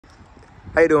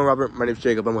How you doing, Robert? My name is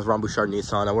Jacob. I'm with Ron Bouchard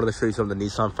Nissan. I wanted to show you some of the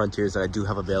Nissan Frontiers that I do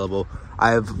have available.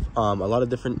 I have a lot of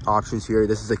different options here.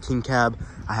 This is a king cab.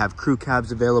 I have crew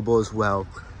cabs available as well.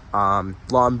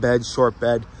 Long bed, short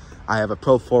bed. I have a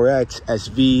Pro 4X,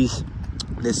 SVs.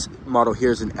 This model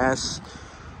here is an S.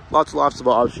 Lots of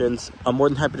options. I'm more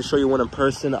than happy to show you one in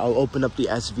person. I'll open up the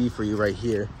SV for you right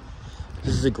here.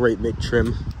 This is a great mid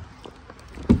trim.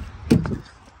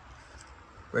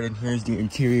 Right in here is the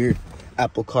interior.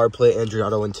 Apple CarPlay, Android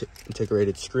Auto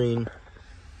integrated screen.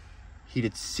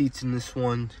 Heated seats in this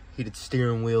one. Heated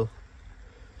steering wheel.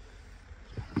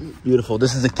 Beautiful.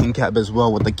 This is a king cab as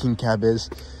well. What the king cab is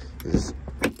this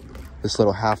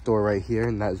little half door right here,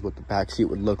 and that is what the back seat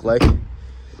would look like.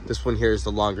 This one here is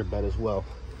the longer bed as well.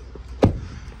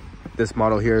 This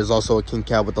model here is also a king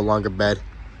cab with the longer bed.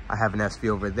 I have an SV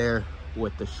over there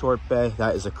with the short bed.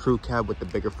 That is a crew cab with the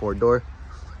bigger 4-door.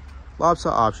 Lots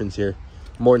of options here.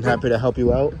 More than happy to help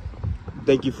you out.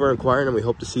 Thank you for inquiring, and we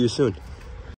hope to see you soon.